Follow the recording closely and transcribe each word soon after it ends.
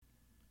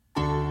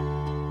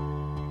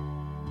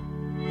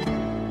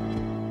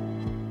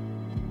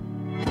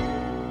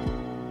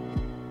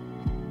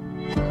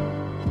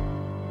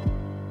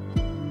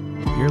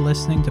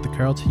listening to the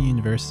Carleton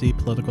University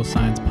Political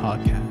Science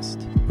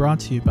Podcast, brought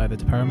to you by the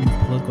Department of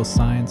Political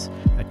Science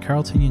at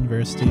Carleton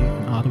University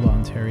in Ottawa,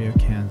 Ontario,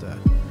 Canada.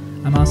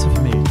 I'm Asif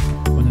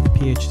Hamid, one of the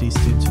PhD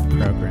students of the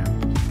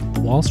program.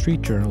 The Wall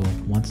Street Journal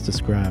once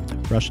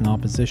described Russian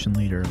opposition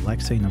leader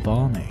Alexei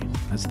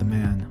Navalny as the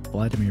man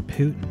Vladimir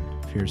Putin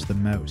fears the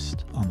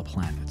most on the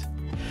planet.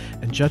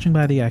 And judging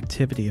by the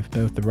activity of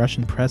both the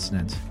Russian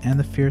president and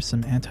the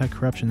fearsome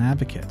anti-corruption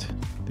advocate,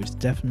 there's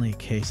definitely a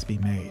case to be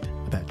made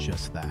about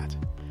just that.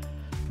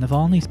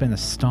 Navalny's been a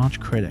staunch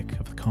critic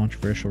of the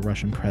controversial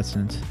Russian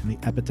president and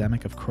the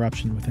epidemic of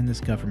corruption within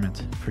his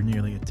government for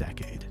nearly a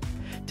decade,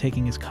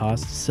 taking his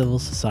cause to civil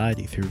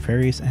society through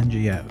various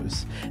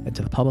NGOs and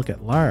to the public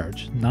at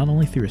large, not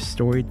only through a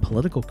storied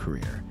political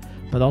career,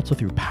 but also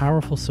through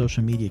powerful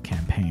social media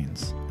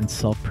campaigns and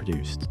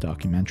self-produced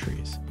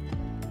documentaries.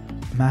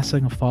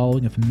 Amassing a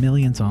following of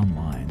millions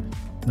online,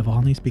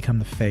 Navalny's become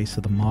the face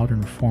of the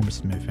modern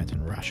reformist movement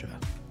in Russia.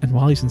 And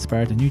while he's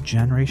inspired a new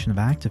generation of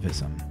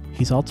activism,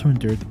 he's also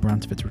endured the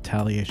brunt of its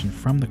retaliation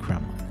from the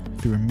Kremlin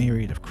through a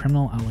myriad of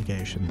criminal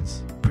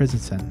allegations, prison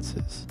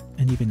sentences,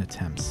 and even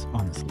attempts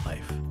on his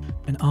life.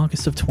 In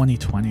August of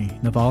 2020,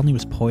 Navalny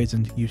was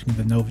poisoned using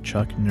the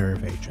Novichok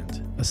nerve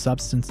agent, a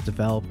substance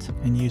developed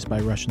and used by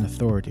Russian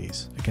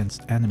authorities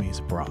against enemies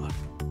abroad.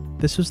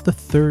 This was the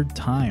third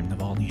time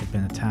Navalny had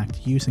been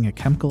attacked using a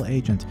chemical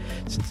agent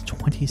since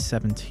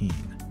 2017,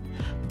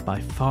 but by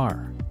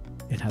far,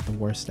 it had the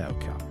worst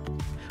outcome,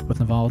 with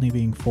Navalny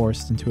being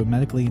forced into a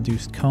medically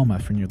induced coma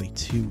for nearly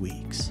 2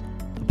 weeks.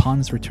 Upon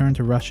his return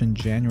to Russia in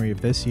January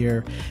of this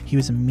year, he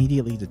was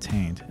immediately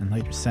detained and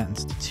later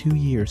sentenced to 2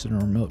 years in a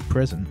remote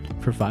prison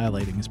for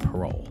violating his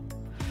parole.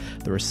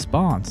 The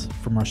response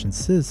from Russian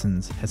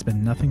citizens has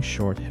been nothing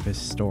short of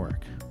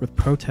historic, with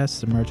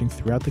protests emerging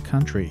throughout the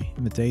country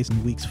in the days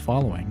and weeks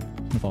following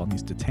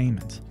Navalny's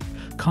detainment,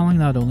 calling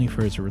not only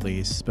for his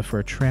release, but for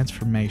a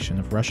transformation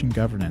of Russian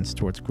governance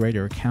towards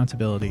greater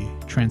accountability,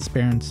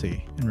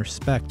 transparency, and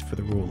respect for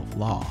the rule of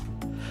law.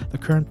 The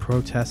current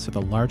protests are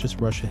the largest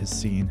Russia has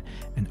seen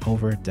in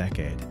over a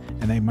decade,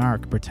 and they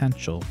mark a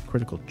potential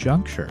critical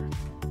juncture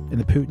in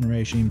the Putin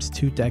regime's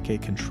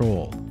 2-decade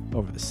control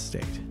over the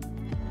state.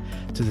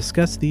 To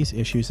discuss these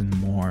issues and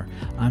more,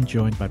 I'm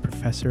joined by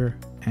Professor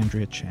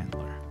Andrea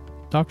Chandler.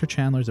 Dr.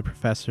 Chandler is a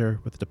professor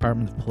with the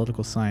Department of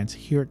Political Science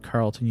here at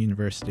Carleton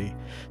University,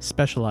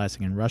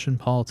 specializing in Russian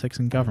politics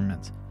and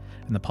government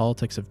and the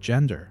politics of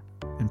gender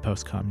in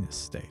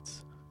post-communist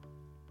states.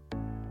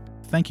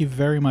 Thank you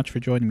very much for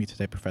joining me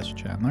today, Professor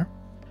Chandler.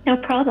 No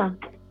problem.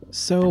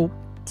 So,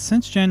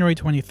 since January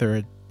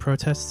 23rd,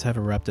 protests have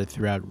erupted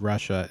throughout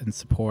Russia in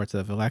support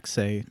of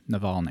Alexei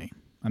Navalny,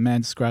 a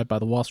man described by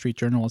the Wall Street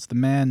Journal as the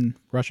man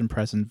Russian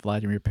President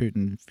Vladimir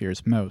Putin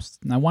fears most.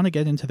 And I want to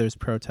get into those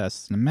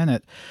protests in a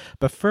minute,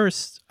 but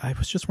first, I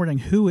was just wondering,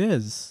 who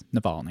is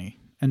Navalny,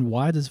 and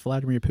why does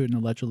Vladimir Putin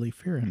allegedly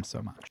fear him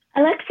so much?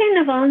 Alexei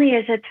Navalny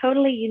is a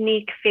totally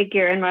unique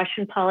figure in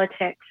Russian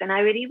politics, and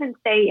I would even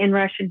say in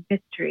Russian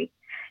history.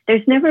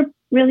 There's never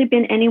really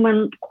been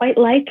anyone quite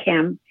like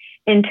him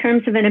in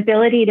terms of an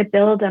ability to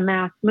build a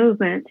mass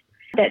movement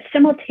that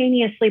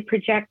simultaneously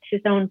projects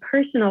his own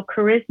personal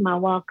charisma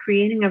while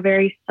creating a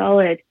very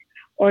solid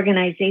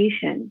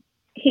organization.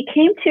 He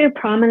came to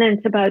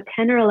prominence about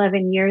 10 or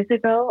 11 years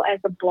ago as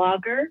a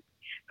blogger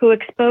who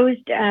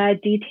exposed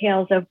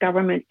details of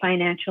government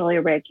financial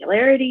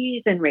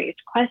irregularities and raised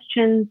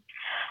questions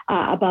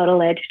about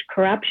alleged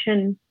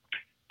corruption.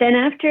 Then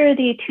after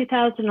the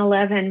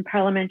 2011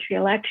 parliamentary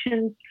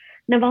elections,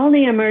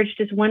 Navalny emerged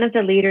as one of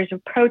the leaders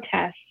of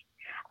protests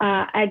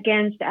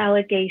against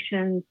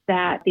allegations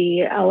that the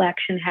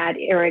election had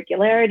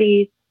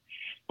irregularities.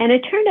 And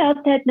it turned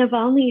out that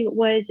Navalny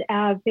was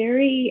a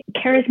very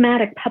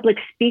charismatic public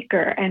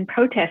speaker and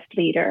protest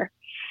leader.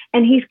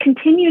 And he's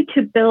continued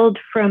to build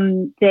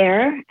from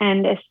there,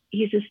 and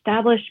he's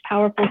established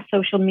powerful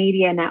social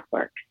media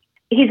networks.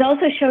 He's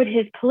also showed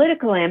his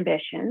political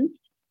ambitions.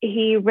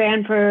 He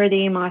ran for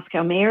the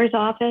Moscow mayor's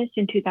office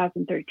in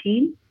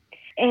 2013.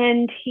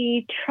 And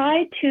he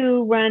tried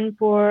to run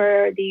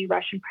for the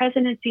Russian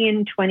presidency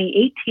in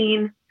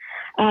 2018,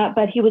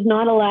 but he was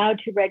not allowed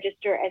to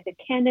register as a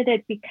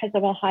candidate because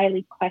of a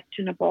highly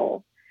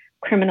questionable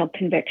criminal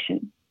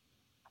conviction.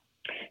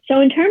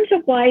 So in terms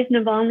of why is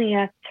Navalny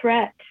a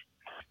threat,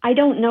 I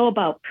don't know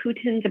about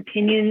Putin's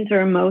opinions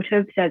or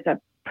motives as a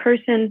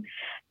person,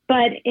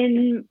 but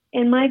in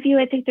my view,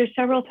 I think there's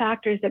several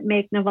factors that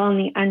make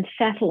Navalny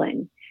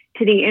unsettling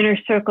to the inner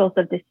circles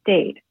of the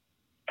state.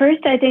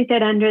 First, I think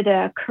that under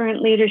the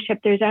current leadership,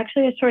 there's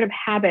actually a sort of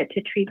habit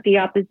to treat the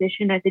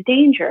opposition as a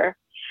danger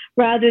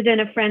rather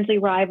than a friendly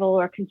rival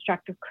or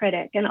constructive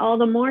critic, and all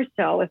the more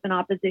so if an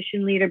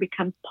opposition leader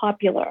becomes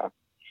popular.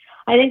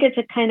 I think it's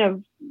a kind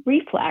of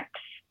reflex,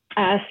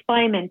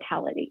 spy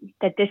mentality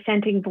that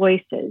dissenting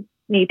voices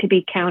need to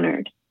be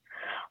countered.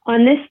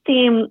 On this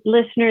theme,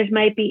 listeners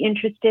might be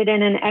interested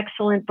in an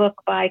excellent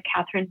book by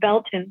Catherine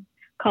Belton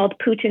called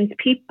Putin's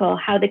People,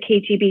 How the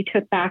KGB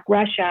Took Back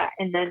Russia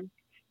and Then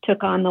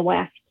Took on the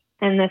West.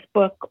 And this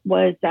book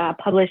was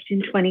published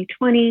in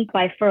 2020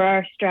 by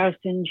Farrar, Straus,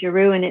 and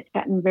Giroux, and it's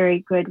gotten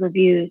very good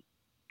reviews.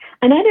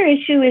 Another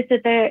issue is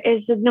that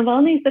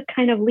Navalny is the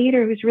kind of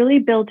leader who's really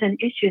built an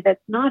issue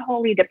that's not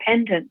wholly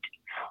dependent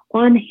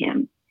on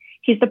him.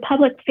 He's the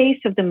public face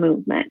of the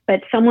movement,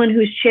 but someone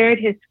who's shared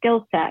his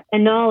skill set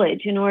and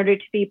knowledge in order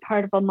to be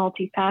part of a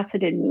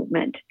multifaceted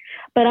movement.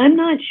 But I'm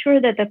not sure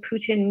that the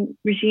Putin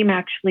regime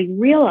actually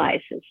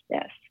realizes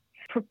this,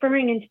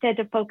 preferring instead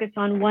to focus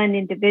on one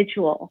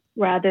individual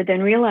rather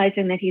than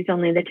realizing that he's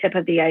only the tip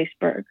of the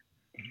iceberg.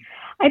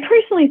 I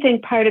personally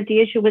think part of the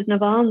issue with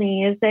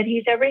Navalny is that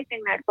he's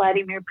everything that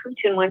Vladimir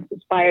Putin once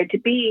aspired to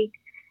be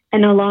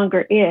and no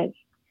longer is.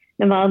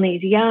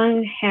 Navalny's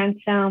young,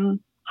 handsome,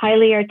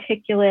 highly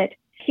articulate.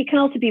 He can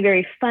also be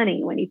very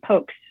funny when he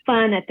pokes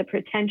fun at the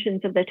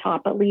pretensions of the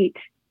top elite.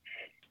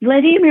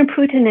 Vladimir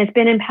Putin has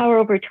been in power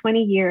over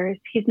 20 years.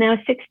 He's now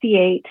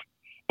 68,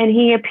 and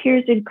he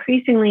appears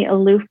increasingly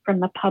aloof from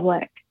the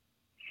public.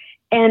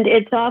 And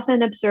it's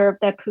often observed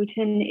that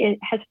Putin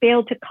has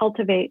failed to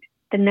cultivate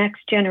the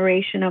next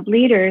generation of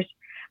leaders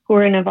who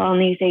are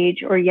Navalny's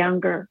age or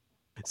younger.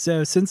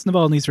 So since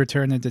Navalny's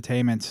return to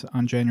detainment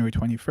on January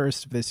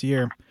 21st of this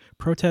year,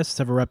 protests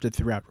have erupted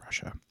throughout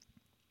Russia.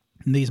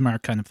 And these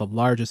mark kind of the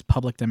largest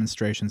public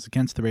demonstrations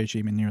against the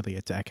regime in nearly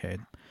a decade.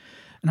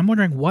 And I'm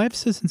wondering, why have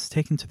citizens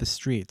taken to the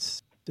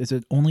streets? Is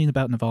it only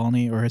about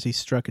Navalny, or has he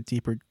struck a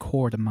deeper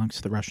chord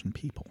amongst the Russian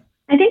people?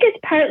 I think it's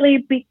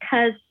partly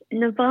because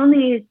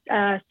Navalny's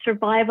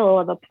survival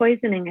of a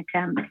poisoning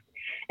attempt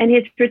and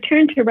his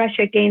return to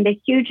Russia gained a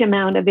huge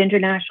amount of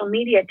international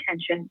media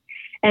attention.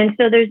 And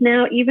so there's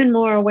now even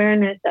more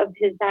awareness of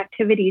his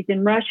activities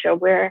in Russia,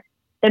 where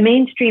the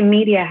mainstream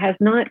media has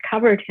not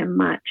covered him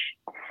much.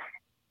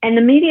 And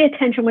the media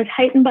attention was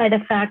heightened by the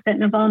fact that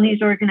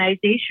Navalny's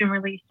organization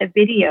released a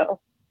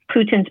video,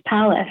 Putin's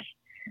Palace,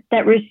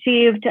 that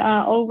received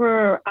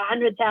over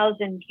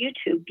 100,000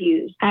 YouTube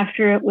views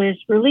after it was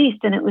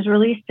released. And it was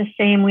released the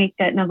same week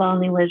that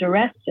Navalny was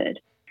arrested.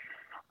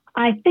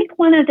 I think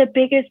one of the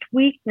biggest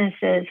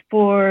weaknesses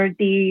for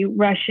the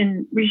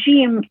Russian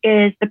regime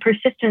is the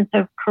persistence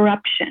of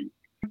corruption.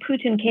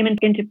 Putin came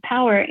into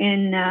power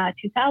in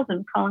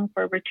 2000, calling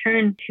for a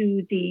return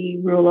to the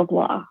rule of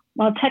law.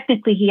 Well,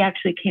 technically, he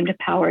actually came to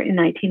power in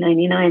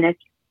 1999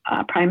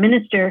 as prime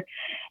minister,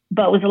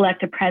 but was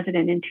elected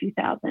president in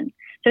 2000.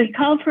 So he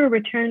called for a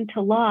return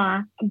to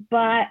law,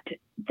 but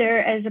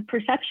there is a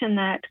perception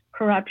that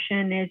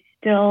corruption is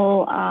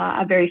still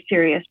a very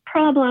serious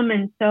problem.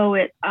 And so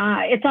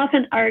it's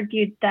often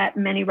argued that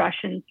many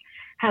Russians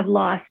have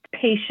lost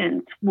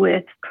patience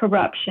with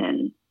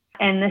corruption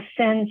and the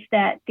sense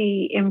that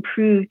the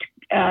improved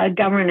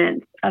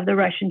governance of the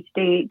Russian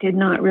state did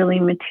not really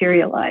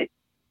materialize.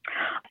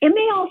 It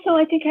may also,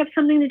 I think, have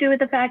something to do with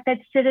the fact that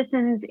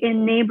citizens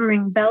in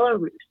neighboring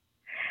Belarus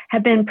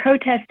have been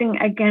protesting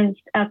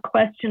against a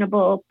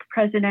questionable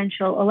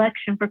presidential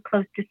election for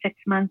close to 6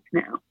 months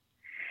now.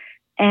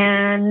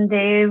 And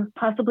they've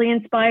possibly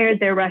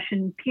inspired their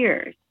Russian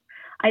peers.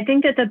 I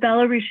think that the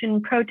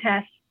Belarusian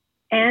protests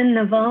and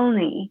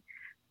Navalny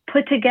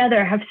put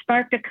together have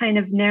sparked a kind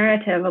of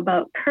narrative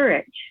about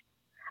courage,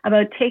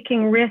 about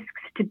taking risks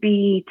to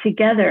be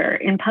together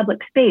in public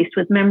space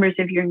with members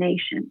of your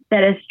nation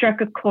that has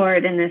struck a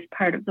chord in this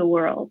part of the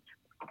world.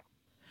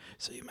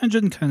 So you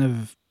mentioned kind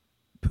of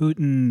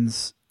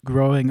Putin's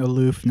growing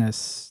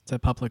aloofness to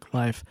public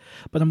life,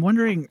 but I'm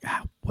wondering,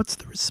 what's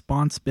the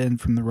response been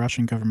from the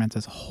Russian government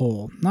as a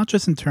whole? Not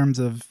just in terms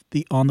of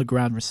the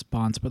on-the-ground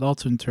response, but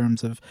also in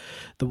terms of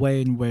the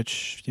way in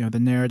which, the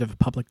narrative of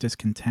public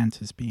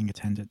discontent is being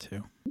attended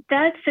to.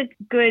 That's a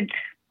good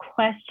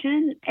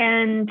question.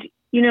 And,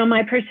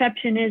 my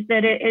perception is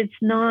that it's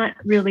not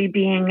really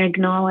being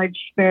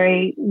acknowledged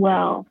very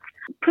well.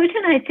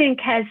 Putin, I think,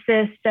 has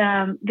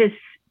this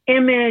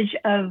image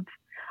of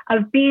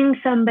being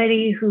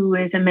somebody who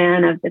is a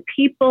man of the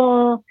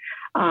people.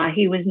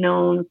 He was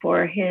known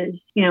for his,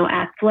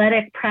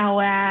 athletic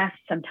prowess,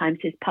 sometimes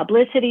his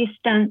publicity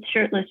stunts,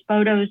 shirtless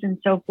photos, and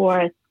so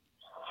forth.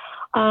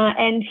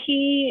 And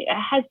he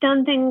has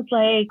done things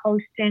like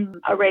hosting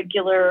a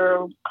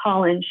regular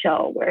call-in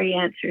show where he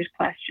answers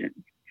questions.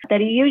 That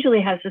he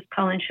usually has this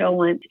call-in show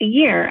once a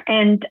year.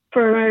 And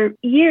for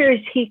years,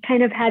 he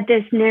kind of had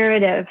this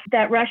narrative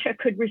that Russia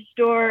could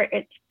restore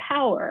its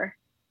power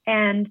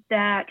and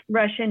that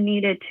Russia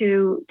needed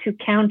to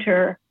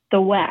counter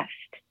the West,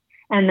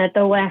 and that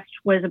the West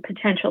was a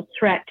potential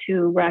threat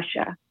to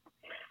Russia.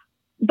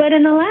 But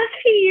in the last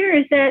few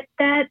years,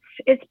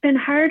 it's been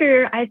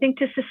harder, I think,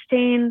 to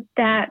sustain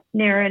that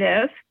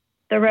narrative.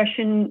 The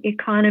Russian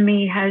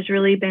economy has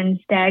really been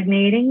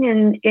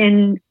stagnating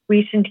in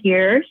recent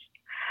years,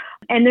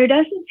 and there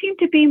doesn't seem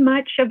to be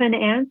much of an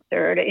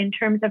answer in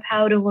terms of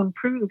how to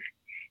improve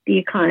the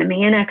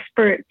economy. And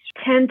experts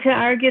tend to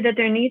argue that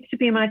there needs to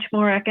be much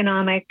more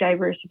economic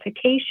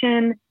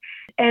diversification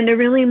and a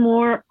really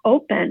more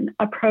open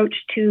approach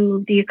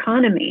to the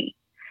economy.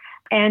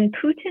 And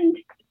Putin's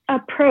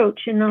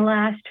approach in the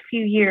last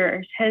few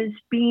years has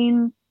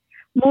been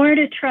more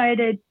to try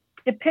to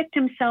depict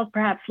himself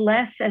perhaps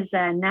less as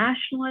a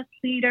nationalist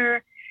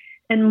leader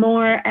and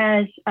more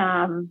as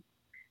a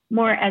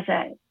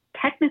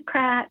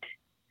technocrat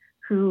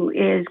who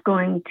is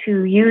going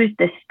to use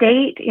the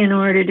state in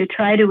order to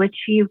try to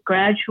achieve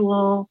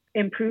gradual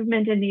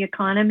improvement in the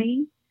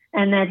economy,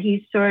 and that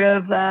he's sort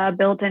of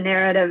built a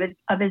narrative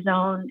of his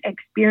own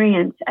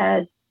experience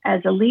as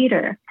a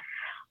leader.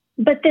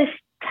 But this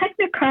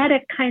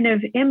technocratic kind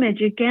of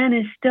image, again,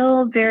 is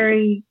still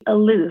very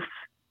aloof.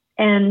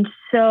 And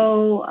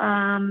so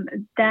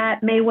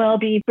that may well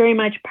be very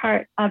much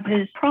part of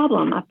his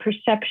problem, a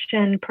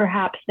perception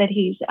perhaps that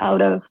he's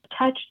out of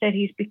touch, that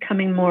he's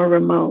becoming more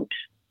remote.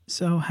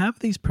 So how have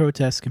these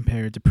protests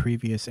compared to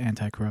previous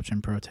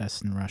anti-corruption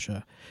protests in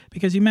Russia?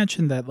 Because you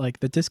mentioned that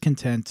the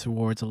discontent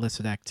towards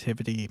illicit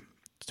activity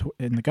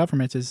in the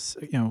government is,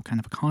 kind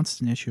of a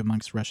constant issue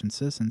amongst Russian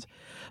citizens.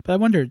 But I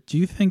wonder, do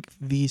you think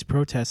these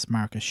protests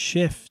mark a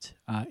shift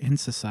in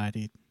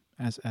society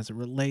as it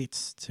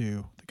relates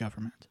to the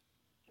government?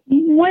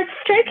 What's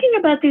striking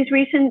about these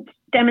recent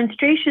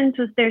demonstrations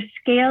was their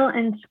scale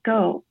and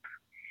scope.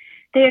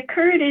 They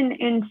occurred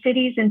in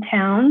cities and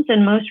towns,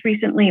 and most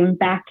recently in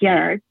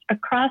backyards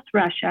across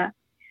Russia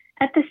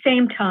at the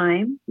same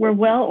time, were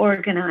well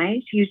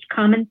organized, used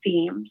common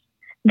themes.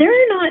 There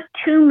are not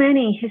too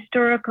many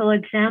historical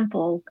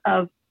examples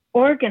of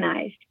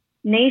organized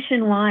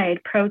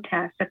nationwide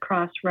protests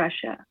across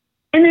Russia.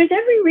 And there's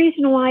every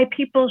reason why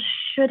people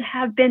should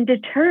have been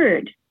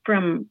deterred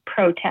from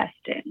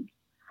protesting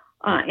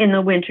in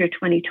the winter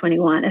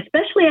 2021,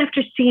 especially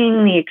after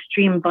seeing the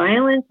extreme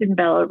violence in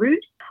Belarus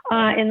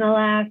in the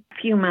last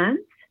few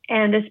months,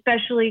 and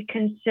especially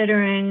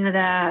considering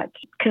that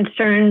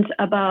concerns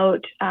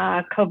about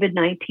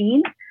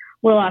COVID-19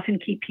 will often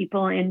keep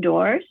people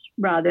indoors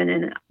rather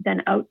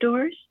than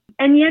outdoors.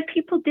 And yet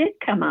people did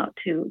come out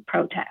to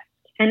protest,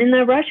 and in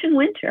the Russian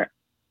winter.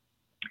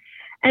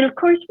 And of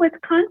course, what's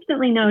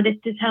constantly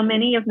noticed is how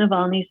many of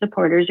Navalny's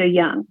supporters are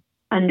young,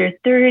 under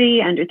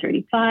 30, under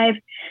 35.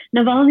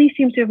 Navalny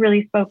seems to have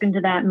really spoken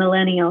to that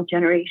millennial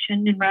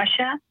generation in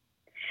Russia.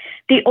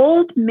 The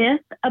old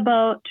myth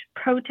about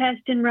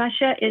protest in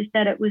Russia is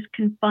that it was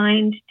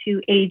confined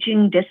to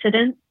aging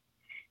dissidents,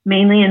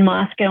 mainly in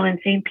Moscow and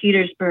St.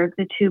 Petersburg,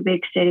 the two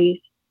big cities.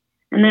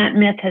 And that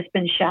myth has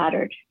been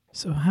shattered.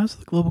 So how's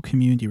the global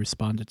community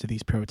responded to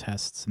these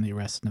protests and the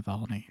arrest of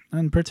Navalny?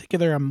 In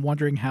particular, I'm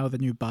wondering how the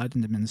new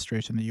Biden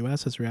administration in the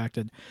U.S. has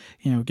reacted,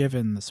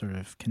 given the sort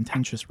of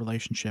contentious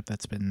relationship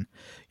that's been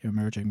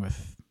emerging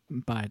with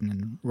Biden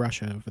and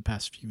Russia over the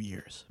past few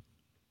years.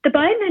 The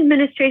Biden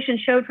administration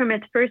showed from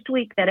its first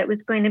week that it was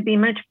going to be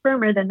much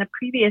firmer than the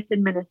previous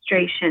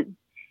administration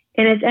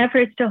in its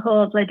efforts to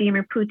hold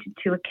Vladimir Putin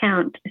to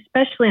account,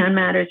 especially on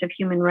matters of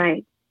human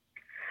rights.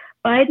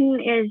 Biden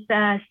is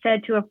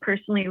said to have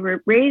personally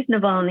raised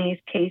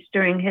Navalny's case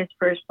during his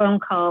first phone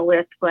call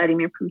with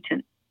Vladimir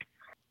Putin.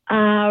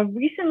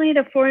 Recently,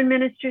 the foreign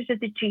ministers of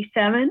the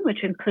G7,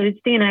 which includes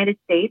the United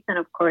States and,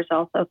 of course,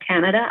 also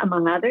Canada,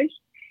 among others,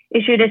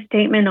 issued a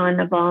statement on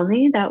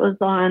Navalny. That was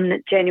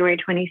on January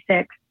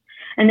 26th.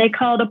 And they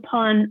called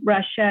upon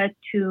Russia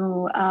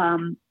to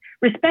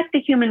respect the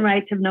human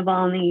rights of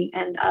Navalny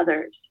and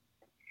others.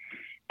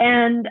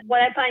 And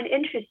what I find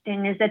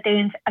interesting is that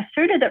they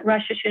asserted that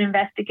Russia should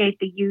investigate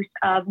the use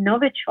of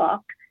Novichok,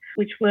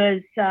 which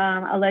was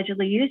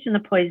allegedly used in the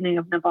poisoning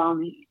of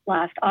Navalny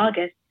last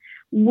August,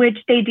 which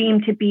they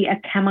deemed to be a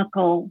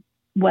chemical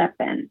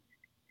weapon.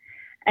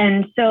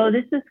 And so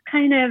this is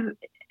kind of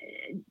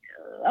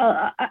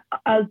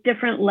a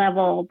different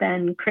level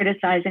than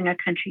criticizing a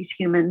country's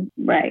human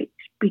rights,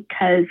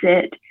 because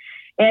it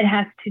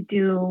has to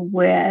do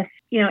with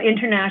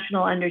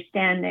international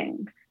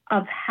understanding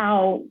of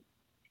how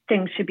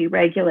things should be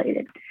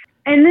regulated.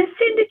 And this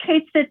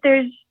indicates that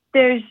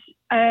there's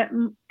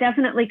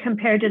definitely,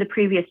 compared to the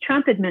previous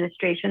Trump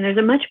administration, there's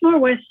a much more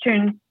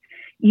Western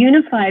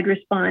unified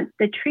response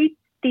that treats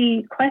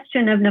the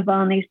question of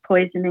Navalny's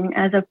poisoning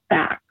as a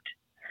fact,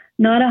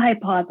 not a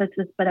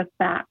hypothesis, but a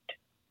fact.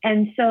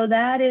 And so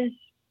that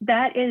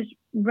is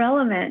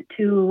relevant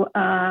to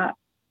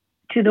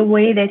the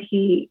way that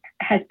he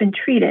has been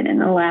treated in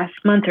the last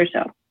month or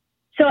so.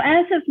 So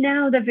as of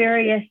now, the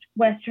various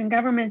Western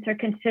governments are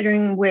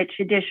considering which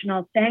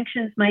additional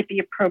sanctions might be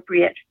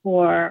appropriate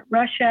for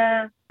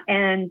Russia.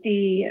 And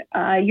the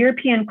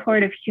European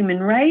Court of Human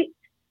Rights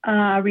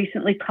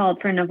recently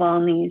called for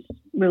Navalny's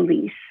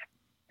release.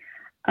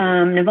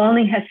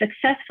 Navalny has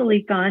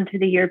successfully gone to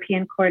the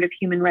European Court of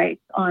Human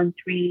Rights on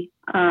 3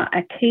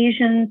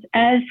 occasions,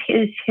 as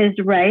is his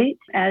right,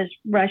 as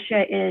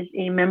Russia is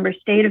a member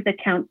state of the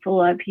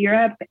Council of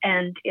Europe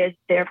and is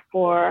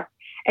therefore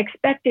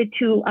expected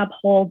to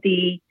uphold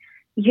the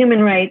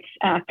human rights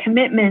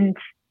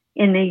commitments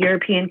in the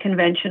European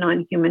Convention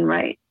on Human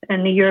Rights.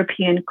 And the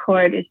European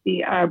Court is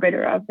the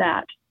arbiter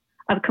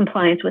of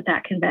compliance with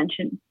that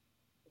convention.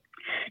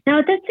 Now,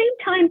 at the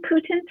same time,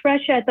 Putin's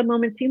Russia at the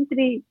moment seems to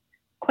be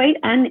quite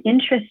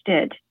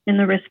uninterested in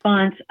the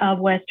response of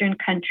Western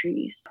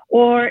countries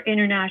or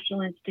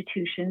international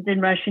institutions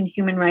in Russian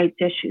human rights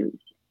issues.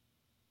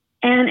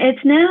 And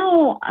it's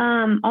now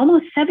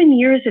almost 7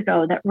 years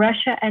ago that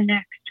Russia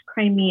annexed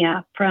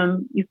Crimea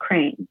from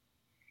Ukraine.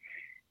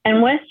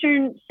 And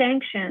Western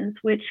sanctions,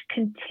 which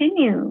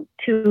continue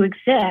to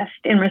exist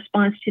in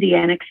response to the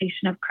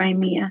annexation of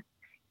Crimea,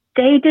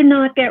 they did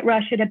not get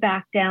Russia to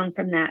back down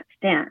from that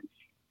stance.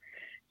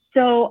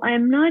 So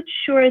I'm not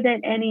sure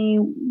that any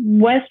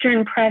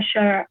Western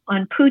pressure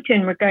on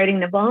Putin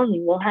regarding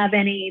Navalny will have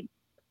any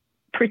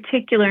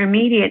particular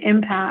immediate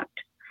impact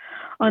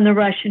on the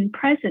Russian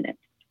president.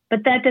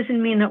 But that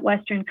doesn't mean that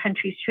Western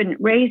countries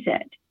shouldn't raise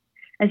it,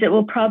 as it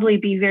will probably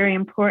be very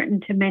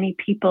important to many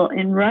people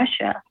in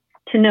Russia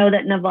to know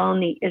that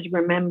Navalny is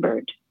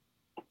remembered.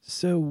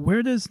 So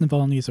where does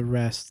Navalny's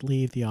arrest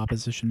leave the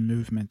opposition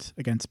movement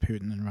against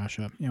Putin in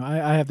Russia?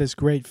 I have this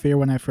great fear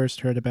when I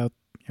first heard about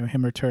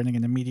him returning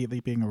and immediately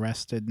being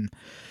arrested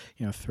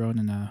and thrown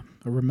in a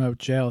remote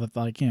jail,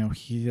 that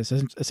he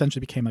essentially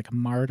became like a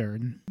martyr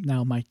and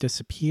now might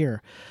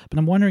disappear. But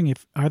I'm wondering,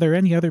 are there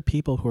any other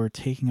people who are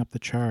taking up the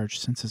charge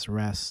since his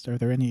arrest? Are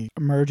there any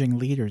emerging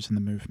leaders in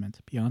the movement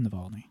beyond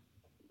Navalny?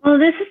 Well,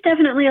 this is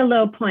definitely a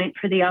low point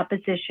for the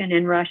opposition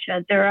in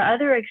Russia. There are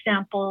other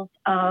examples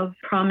of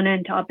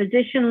prominent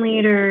opposition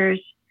leaders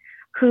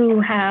who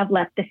have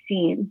left the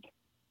scene.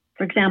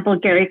 For example,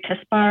 Garry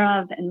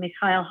Kasparov and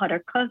Mikhail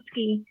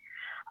Khodorkovsky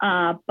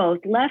both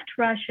left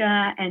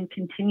Russia and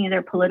continue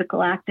their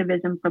political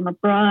activism from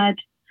abroad.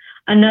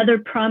 Another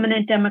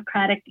prominent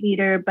democratic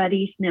leader,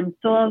 Boris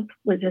Nemtsov,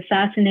 was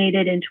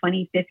assassinated in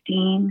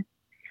 2015.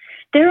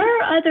 There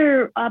are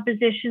other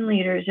opposition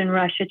leaders in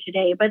Russia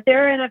today, but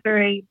they're in a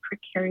very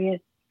precarious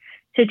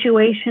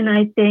situation,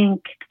 I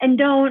think, and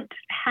don't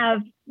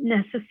have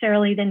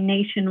necessarily the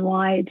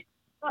nationwide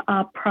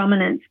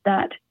prominence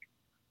that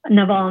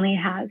Navalny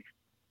has.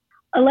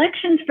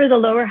 Elections for the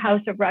lower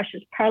house of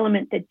Russia's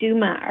parliament, the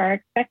Duma, are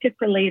expected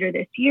for later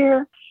this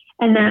year,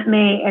 and that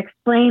may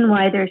explain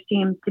why there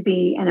seems to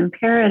be an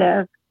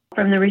imperative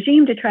from the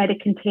regime to try to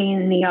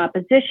contain the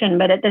opposition.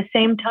 But at the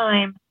same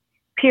time,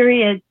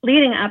 periods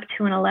leading up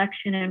to an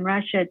election in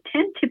Russia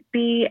tend to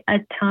be a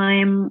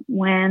time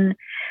when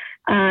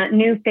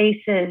new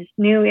faces,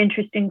 new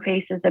interesting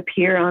faces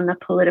appear on the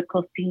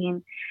political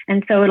scene.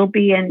 And so it'll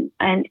be an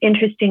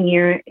interesting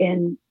year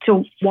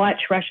to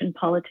watch Russian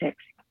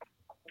politics.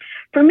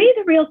 For me,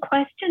 the real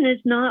question is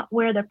not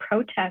where the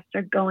protests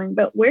are going,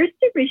 but where's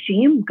the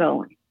regime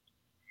going?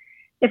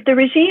 If the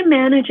regime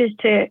manages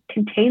to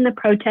contain the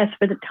protests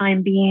for the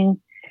time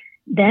being,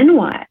 then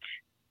what?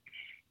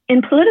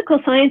 In political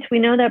science, we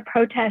know that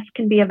protests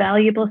can be a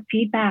valuable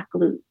feedback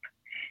loop.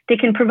 They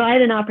can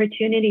provide an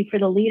opportunity for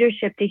the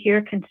leadership to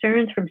hear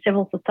concerns from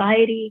civil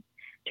society,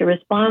 to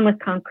respond with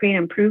concrete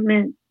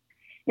improvements.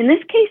 In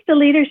this case, the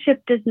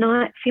leadership does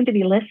not seem to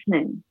be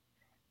listening,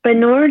 but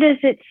nor does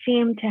it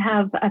seem to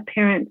have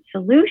apparent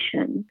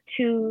solution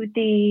to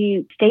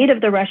the state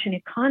of the Russian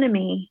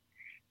economy.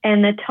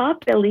 And the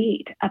top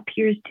elite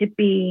appears to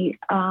be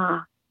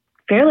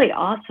fairly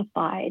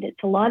ossified.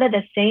 It's a lot of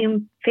the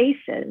same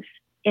faces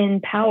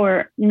in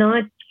power,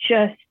 not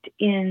just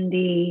in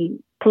the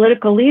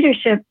political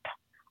leadership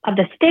of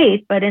the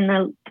state, but in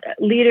the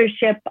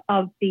leadership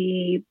of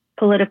the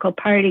political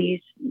parties,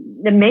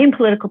 the main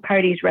political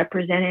parties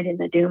represented in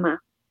the Duma.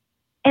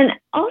 And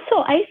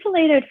also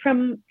isolated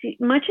from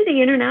much of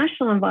the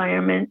international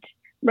environment,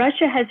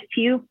 Russia has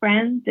few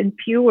friends and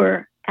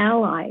fewer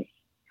allies.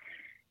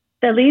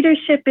 The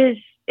leadership is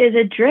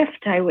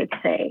adrift, I would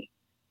say.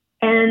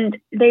 And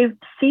they've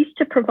ceased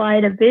to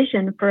provide a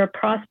vision for a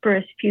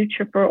prosperous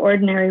future for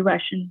ordinary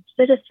Russian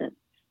citizens.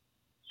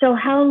 So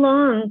how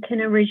long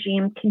can a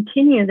regime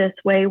continue this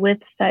way with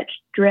such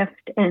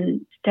drift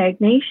and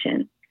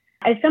stagnation?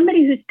 As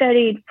somebody who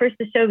studied first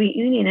the Soviet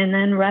Union and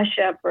then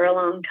Russia for a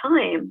long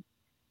time,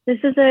 this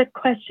is a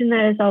question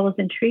that has always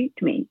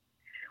intrigued me.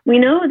 We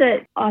know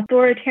that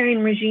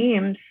authoritarian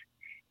regimes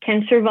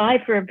can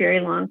survive for a very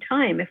long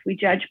time if we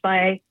judge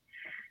by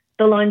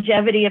the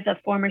longevity of the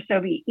former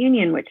Soviet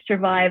Union, which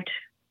survived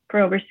for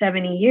over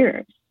 70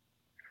 years,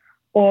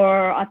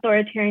 or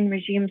authoritarian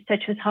regimes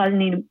such as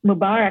Hosni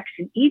Mubarak's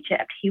in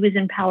Egypt. He was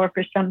in power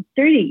for some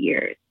 30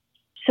 years.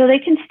 So they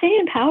can stay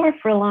in power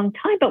for a long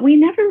time, but we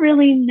never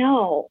really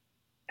know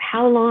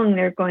how long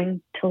they're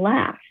going to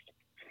last.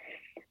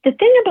 The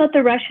thing about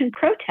the Russian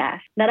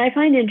protests that I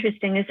find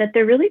interesting is that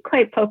they're really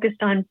quite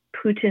focused on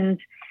Putin's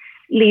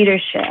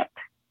leadership,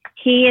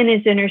 he and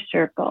his inner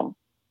circle,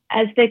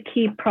 as the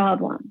key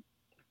problem.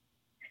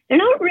 They're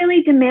not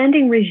really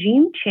demanding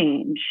regime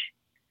change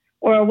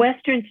or a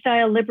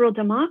Western-style liberal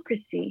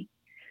democracy,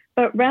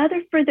 but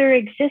rather for their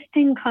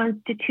existing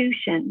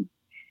constitution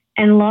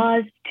and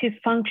laws to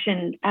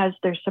function as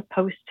they're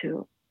supposed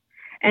to.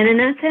 And in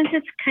that sense,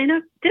 it's kind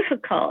of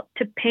difficult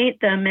to paint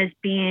them as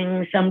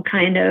being some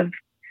kind of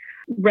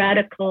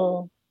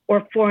radical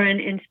or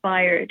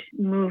foreign-inspired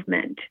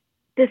movement.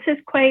 This is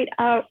quite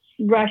a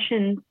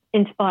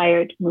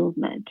Russian-inspired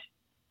movement.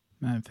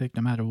 I think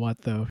no matter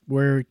what, though,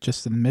 we're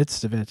just in the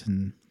midst of it,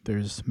 and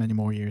there's many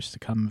more years to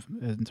come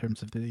in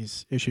terms of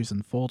these issues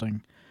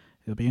unfolding.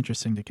 it'll be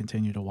interesting to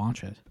continue to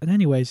watch it. But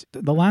anyways,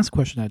 the last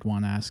question I'd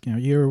want to ask,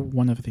 you're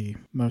one of the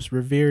most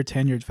revered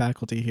tenured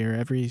faculty here.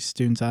 Every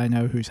student I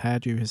know who's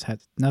had you has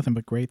had nothing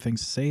but great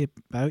things to say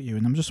about you.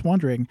 And I'm just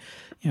wondering,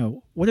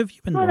 what have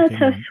you been working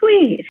on? Oh, that's so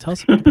sweet. Tell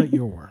us a bit about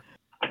your work.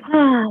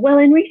 Well,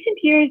 in recent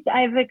years,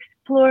 I've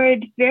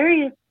explored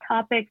various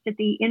topics at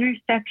the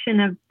intersection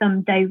of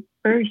some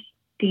diverse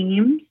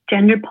themes: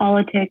 gender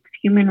politics,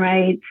 human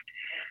rights,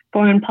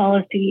 foreign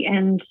policy,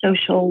 and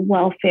social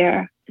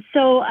welfare.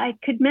 So I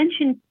could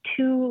mention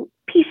two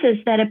pieces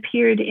that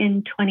appeared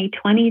in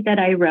 2020 that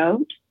I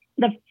wrote.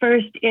 The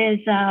first is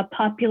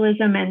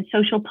Populism and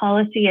Social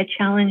Policy, a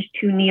Challenge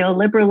to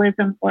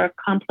Neoliberalism or a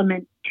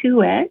Complement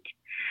to It.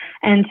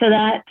 And so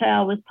that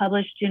was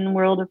published in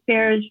World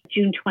Affairs,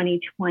 June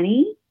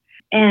 2020.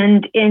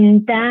 And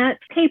in that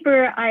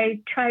paper, I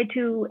tried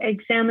to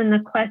examine the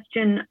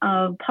question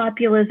of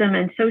populism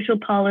and social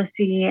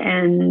policy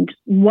and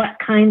what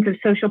kinds of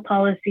social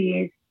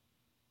policies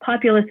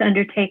populists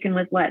undertake and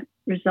with what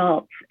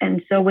results.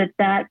 And so with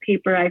that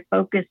paper, I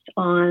focused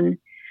on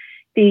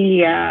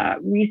the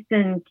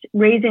recent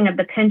raising of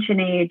the pension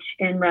age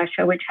in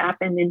Russia, which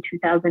happened in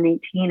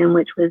 2018 and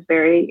which was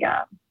very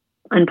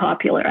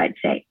unpopular, I'd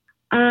say.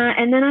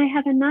 And then I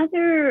have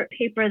another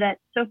paper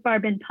that's so far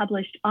been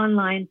published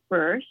online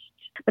first,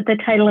 but the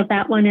title of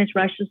that one is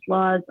Russia's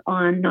Laws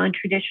on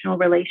Non-Traditional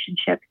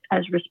Relationships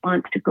as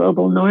Response to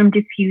Global Norm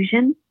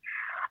Diffusion.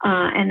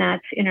 And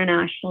that's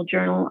International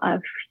Journal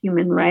of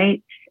Human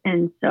Rights.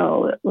 And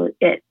so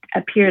it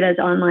appeared as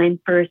online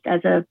first as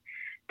of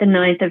the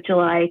 9th of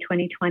July,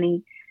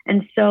 2020.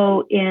 And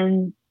so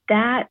in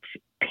that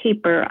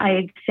paper, I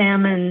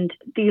examined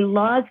the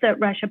laws that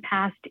Russia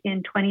passed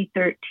in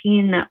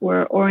 2013 that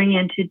were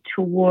oriented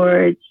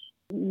towards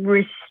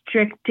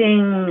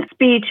restricting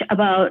speech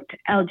about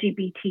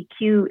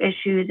LGBTQ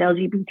issues,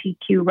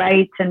 LGBTQ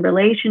rights and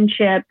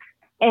relationships.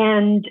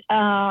 And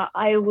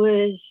I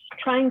was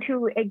trying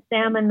to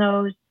examine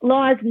those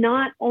laws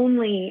not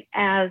only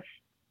as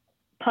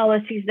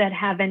policies that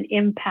have an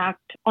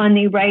impact on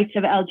the rights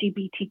of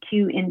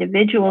LGBTQ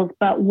individuals,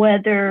 but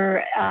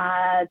whether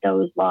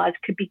those laws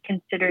could be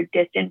considered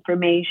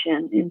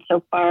disinformation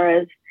insofar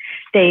as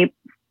they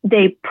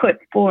put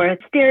forth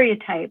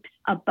stereotypes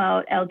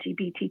about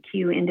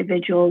LGBTQ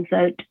individuals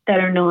that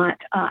are not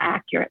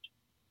accurate.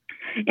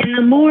 In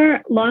the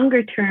more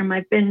longer term,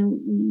 I've been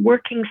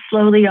working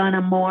slowly on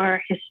a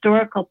more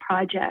historical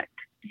project,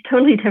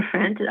 totally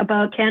different,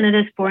 about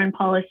Canada's foreign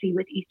policy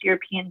with East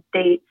European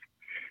states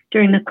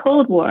during the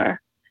Cold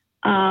War,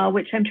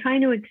 which I'm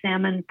trying to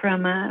examine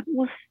from a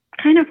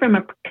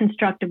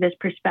constructivist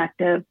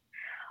perspective.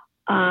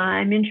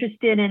 I'm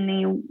interested in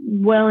the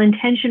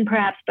well-intentioned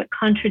perhaps, but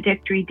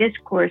contradictory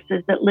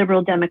discourses that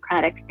liberal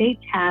democratic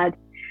states had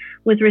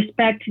with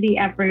respect to the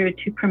effort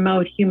to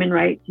promote human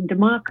rights and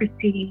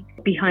democracy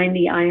behind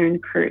the Iron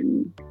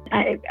Curtain.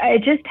 I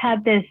just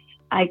have this,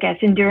 I guess,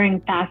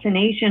 enduring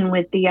fascination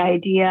with the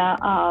idea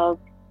of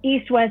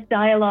East-West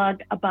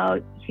dialogue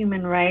about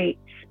human rights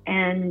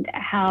and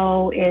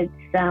how it's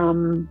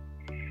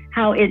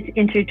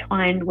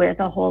intertwined with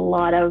a whole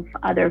lot of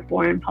other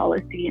foreign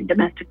policy and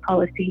domestic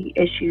policy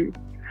issues.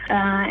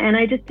 And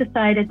I just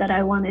decided that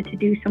I wanted to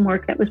do some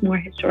work that was more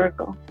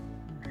historical.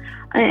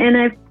 And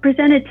I've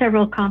presented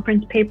several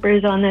conference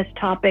papers on this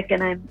topic,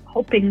 and I'm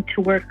hoping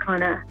to work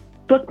on a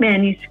book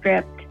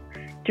manuscript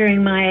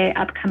during my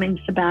upcoming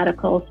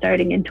sabbatical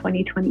starting in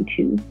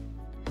 2022.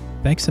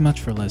 Thanks so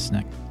much for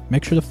listening.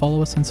 Make sure to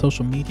follow us on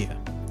social media.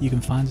 You can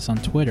find us on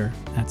Twitter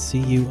at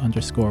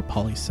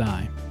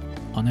CU_polysci,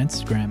 on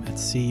Instagram at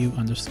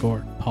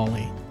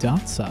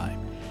CU_poly.sci,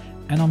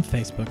 and on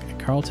Facebook at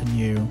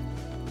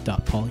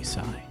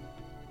carltonu.polysci.